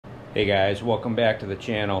Hey guys, welcome back to the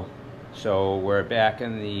channel. So we're back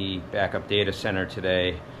in the backup data center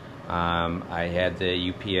today. I had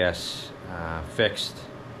the UPS fixed,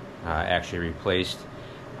 actually replaced.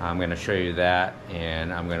 I'm going to show you that,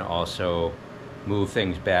 and I'm going to also move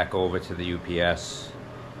things back over to the UPS,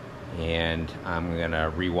 and I'm going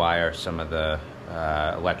to rewire some of the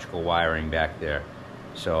electrical wiring back there.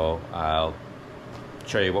 So I'll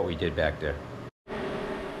show you what we did back there.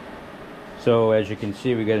 So as you can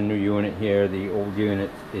see, we got a new unit here. The old unit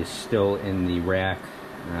is still in the rack.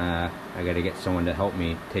 I got to get someone to help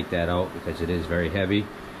me take that out because it is very heavy.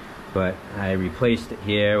 But I replaced it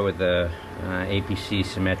here with the APC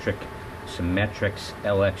Symmetrix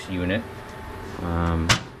LX unit.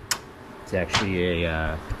 It's actually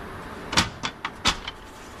a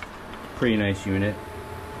pretty nice unit.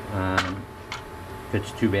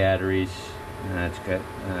 Fits 2 batteries. It's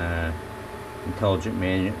got intelligent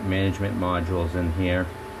management modules in here,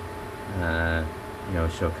 you know,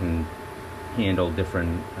 so it can handle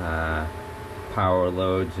different power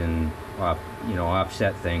loads and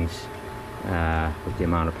offset things with the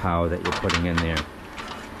amount of power that you're putting in there.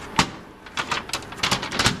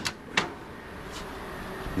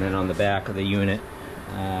 And then on the back of the unit,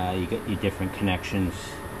 you get your different connections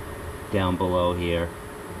down below here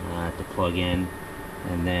to plug in,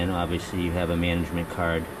 and then obviously you have a management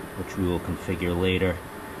card, which we will configure later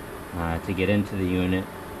to get into the unit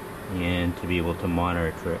and to be able to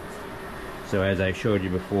monitor it. So as I showed you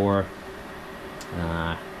before,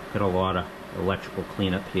 got a lot of electrical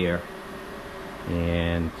cleanup here,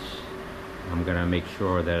 and I'm gonna make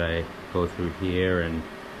sure that I go through here and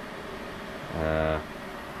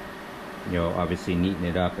obviously neaten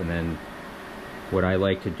it up. And then what I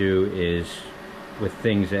like to do is, with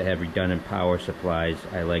things that have redundant power supplies,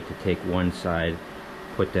 I like to take one side,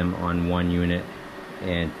 put them on one unit,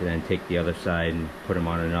 and to then take the other side and put them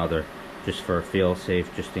on another, just for a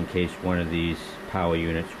fail-safe, just in case one of these power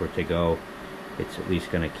units were to go. It's at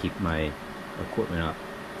least going to keep my equipment up.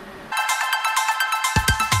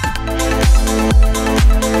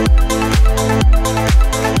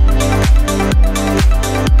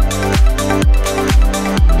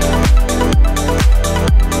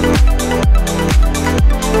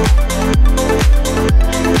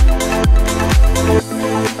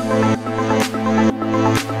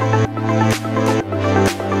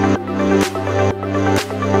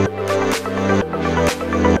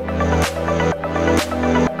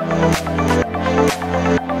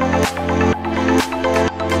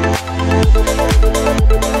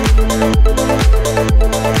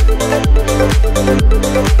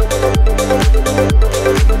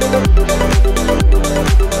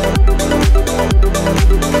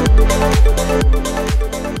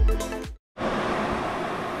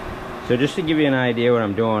 So just to give you an idea what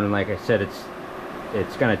I'm doing, and like I said,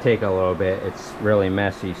 it's gonna take a little bit. It's really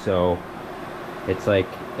messy, so it's like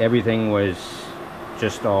everything was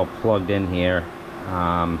just all plugged in here.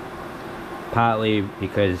 Partly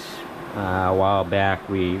because a while back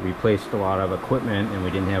we replaced a lot of equipment and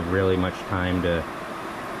we didn't have really much time to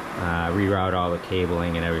reroute all the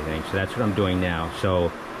cabling and everything. So that's what I'm doing now.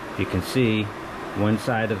 So you can see one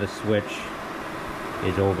side of the switch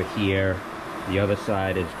is over here. The other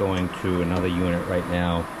side is going to another unit right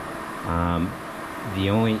now.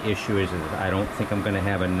 The only issue is that I don't think I'm going to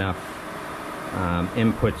have enough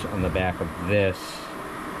inputs on the back of this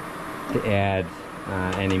to add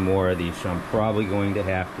any more of these. So I'm probably going to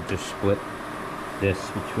have to just split this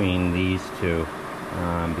between these two,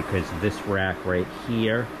 because this rack right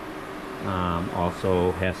here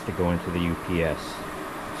also has to go into the UPS.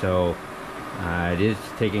 So it is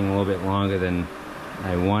taking a little bit longer than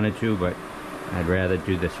I wanted to, but I'd rather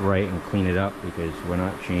do this right and clean it up because we're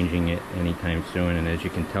not changing it anytime soon. And as you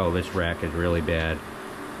can tell, this rack is really bad,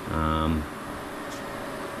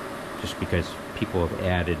 just because people have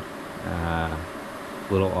added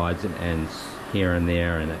little odds and ends here and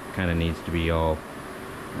there, and it kind of needs to be all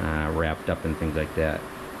wrapped up and things like that.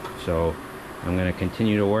 So I'm going to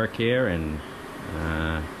continue to work here and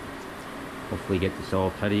hopefully get this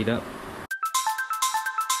all tidied up.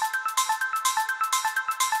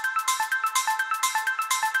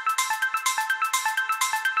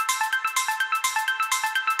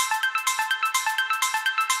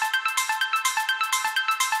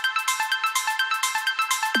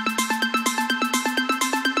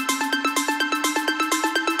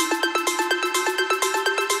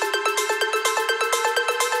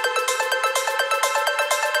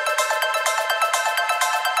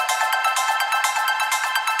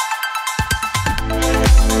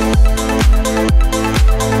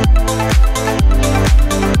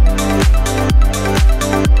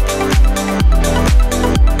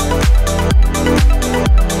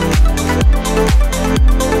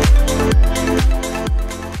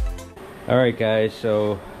 Alright guys,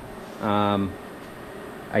 so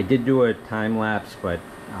I did do a time lapse, but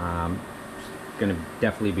it's gonna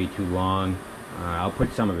definitely be too long. I'll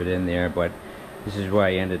put some of it in there, but this is what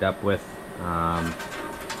I ended up with.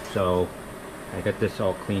 So I got this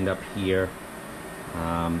all cleaned up here.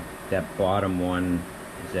 That bottom one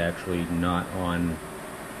is actually not on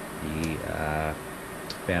the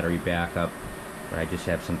battery backup, but I just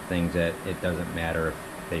have some things that it doesn't matter if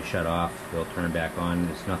they shut off, they'll turn back on.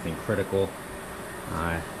 It's nothing critical.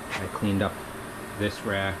 I cleaned up this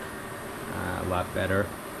rack a lot better.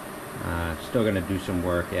 Still gonna do some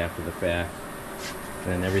work after the fact.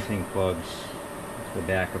 Then everything plugs to the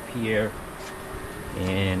back up here,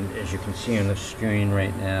 and as you can see on the screen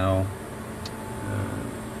right now,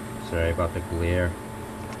 sorry about the glare,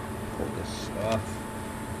 pull this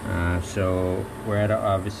off. So we're at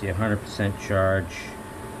obviously 100% charge,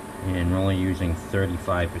 and we're only using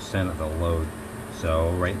 35% of the load.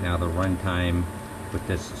 So right now the runtime with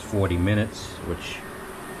this is 40 minutes, which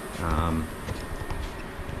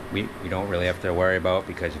we don't really have to worry about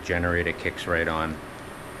because the generator kicks right on.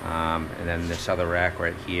 And then this other rack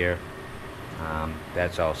right here,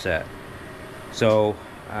 that's all set. So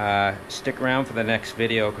stick around for the next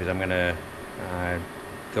video, because I'm gonna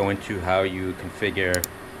go into how you configure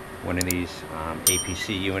one of these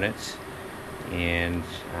APC units, and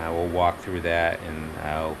we'll walk through that, and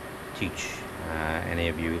I'll teach any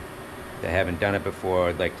of you that haven't done it before,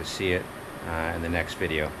 I'd like to see it in the next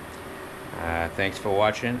video. Thanks for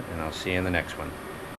watching, and I'll see you in the next one.